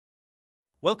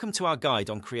Welcome to our guide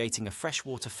on creating a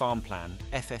freshwater farm plan,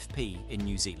 FFP, in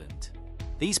New Zealand.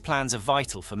 These plans are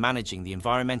vital for managing the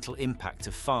environmental impact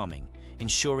of farming,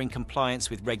 ensuring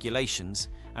compliance with regulations,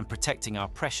 and protecting our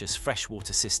precious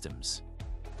freshwater systems.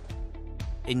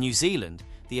 In New Zealand,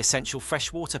 the Essential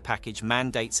Freshwater Package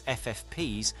mandates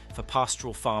FFPs for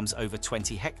pastoral farms over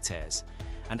 20 hectares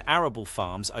and arable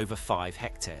farms over 5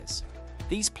 hectares.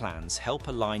 These plans help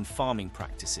align farming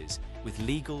practices with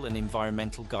legal and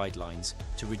environmental guidelines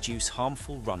to reduce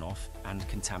harmful runoff and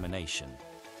contamination.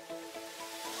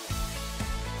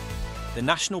 The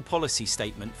National Policy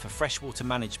Statement for Freshwater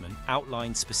Management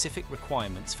outlines specific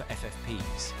requirements for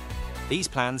FFPs. These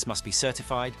plans must be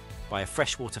certified by a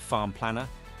freshwater farm planner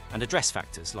and address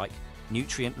factors like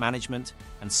nutrient management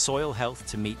and soil health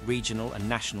to meet regional and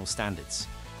national standards.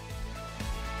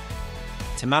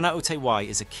 Te Mana o Te Wai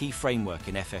is a key framework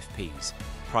in FFPs,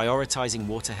 prioritising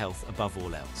water health above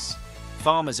all else.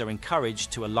 Farmers are encouraged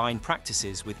to align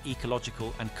practices with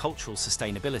ecological and cultural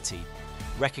sustainability,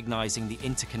 recognising the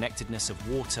interconnectedness of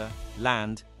water,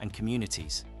 land and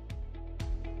communities.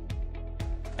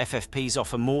 FFPs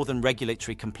offer more than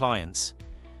regulatory compliance.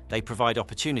 They provide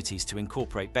opportunities to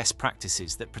incorporate best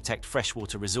practices that protect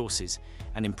freshwater resources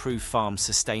and improve farm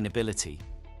sustainability.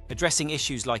 Addressing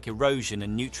issues like erosion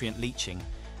and nutrient leaching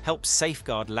helps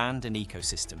safeguard land and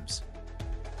ecosystems.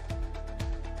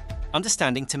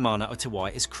 Understanding Te Mana o Te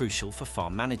Wai is crucial for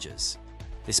farm managers.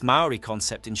 This Maori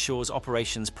concept ensures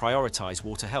operations prioritise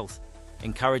water health,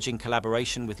 encouraging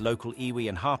collaboration with local iwi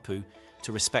and hapu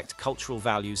to respect cultural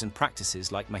values and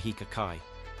practices like mahika kai.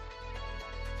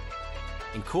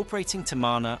 Incorporating Te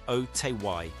Mana o Te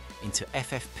Wai into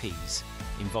FFPs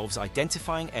involves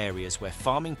identifying areas where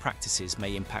farming practices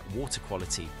may impact water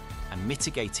quality and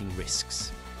mitigating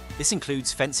risks. This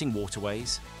includes fencing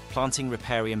waterways, planting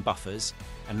riparian buffers,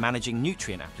 and managing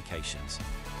nutrient applications.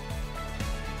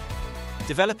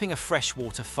 Developing a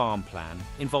freshwater farm plan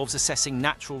involves assessing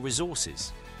natural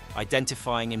resources,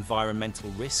 identifying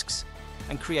environmental risks,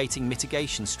 and creating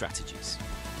mitigation strategies.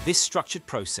 This structured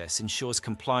process ensures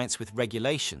compliance with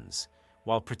regulations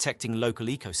while protecting local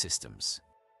ecosystems.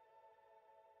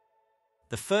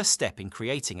 The first step in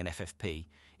creating an FFP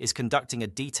is conducting a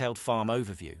detailed farm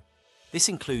overview. This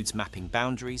includes mapping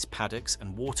boundaries, paddocks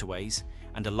and waterways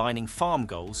and aligning farm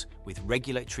goals with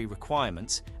regulatory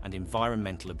requirements and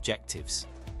environmental objectives.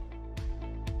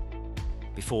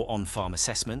 Before on-farm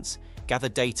assessments, gather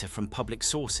data from public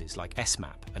sources like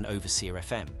SMAP and Overseer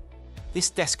FM. This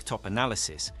desktop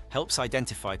analysis helps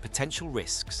identify potential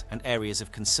risks and areas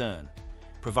of concern,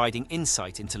 providing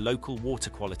insight into local water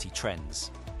quality trends.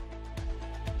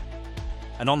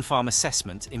 An on-farm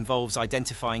assessment involves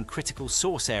identifying critical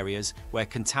source areas where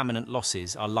contaminant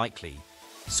losses are likely.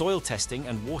 Soil testing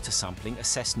and water sampling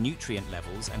assess nutrient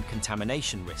levels and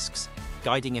contamination risks,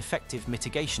 guiding effective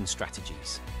mitigation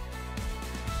strategies.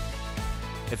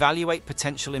 Evaluate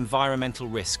potential environmental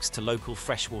risks to local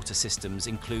freshwater systems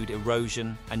include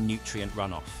erosion and nutrient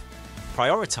runoff.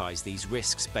 Prioritise these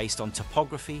risks based on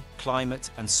topography, climate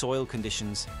and soil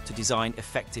conditions to design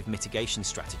effective mitigation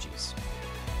strategies.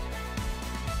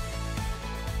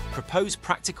 Propose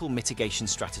practical mitigation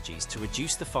strategies to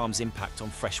reduce the farm's impact on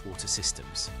freshwater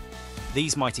systems.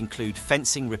 These might include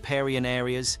fencing riparian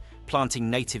areas, planting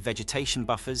native vegetation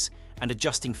buffers, and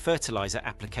adjusting fertiliser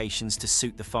applications to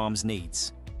suit the farm's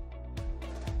needs.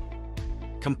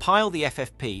 Compile the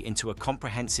FFP into a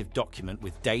comprehensive document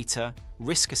with data,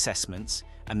 risk assessments,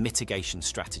 and mitigation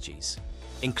strategies.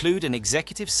 Include an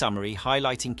executive summary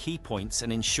highlighting key points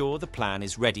and ensure the plan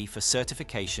is ready for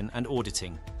certification and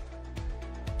auditing.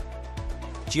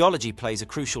 Geology plays a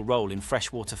crucial role in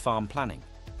freshwater farm planning.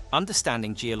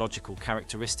 Understanding geological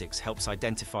characteristics helps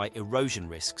identify erosion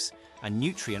risks and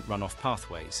nutrient runoff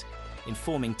pathways,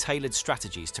 informing tailored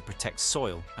strategies to protect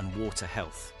soil and water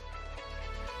health.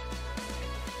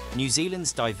 New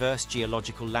Zealand's diverse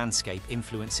geological landscape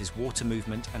influences water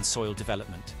movement and soil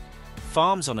development.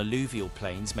 Farms on alluvial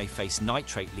plains may face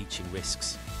nitrate leaching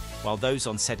risks, while those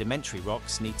on sedimentary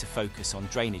rocks need to focus on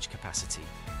drainage capacity.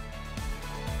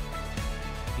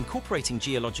 Incorporating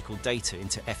geological data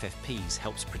into FFPs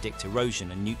helps predict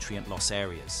erosion and nutrient loss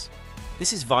areas.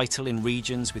 This is vital in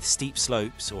regions with steep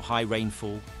slopes or high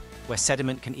rainfall, where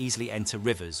sediment can easily enter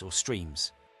rivers or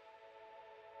streams.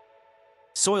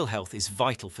 Soil health is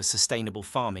vital for sustainable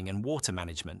farming and water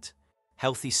management.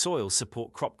 Healthy soils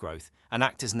support crop growth and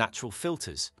act as natural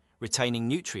filters, retaining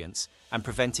nutrients and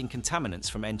preventing contaminants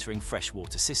from entering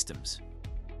freshwater systems.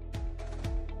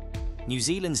 New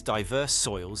Zealand's diverse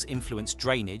soils influence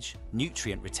drainage,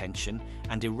 nutrient retention,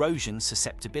 and erosion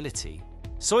susceptibility.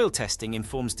 Soil testing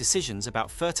informs decisions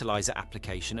about fertilizer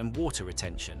application and water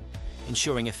retention,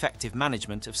 ensuring effective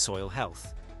management of soil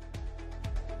health.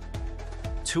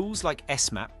 Tools like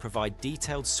SMAP provide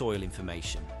detailed soil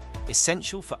information,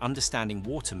 essential for understanding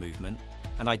water movement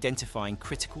and identifying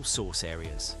critical source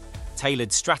areas.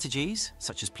 Tailored strategies,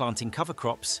 such as planting cover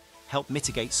crops, help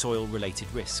mitigate soil-related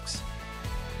risks.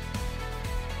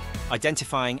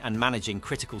 Identifying and managing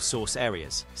critical source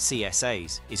areas,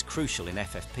 CSAs, is crucial in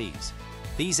FFPs.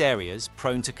 These areas,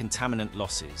 prone to contaminant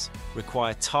losses,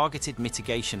 require targeted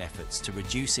mitigation efforts to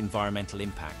reduce environmental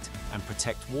impact and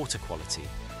protect water quality.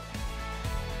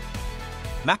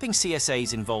 Mapping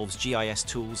CSAs involves GIS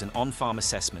tools and on-farm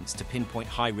assessments to pinpoint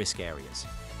high-risk areas.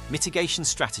 Mitigation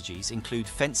strategies include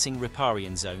fencing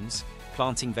riparian zones,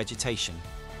 planting vegetation,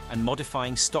 and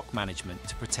modifying stock management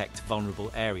to protect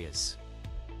vulnerable areas.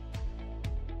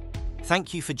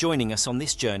 Thank you for joining us on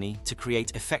this journey to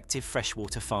create effective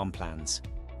freshwater farm plans.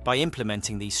 By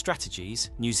implementing these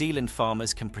strategies, New Zealand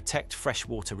farmers can protect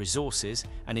freshwater resources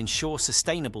and ensure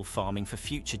sustainable farming for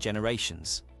future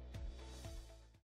generations.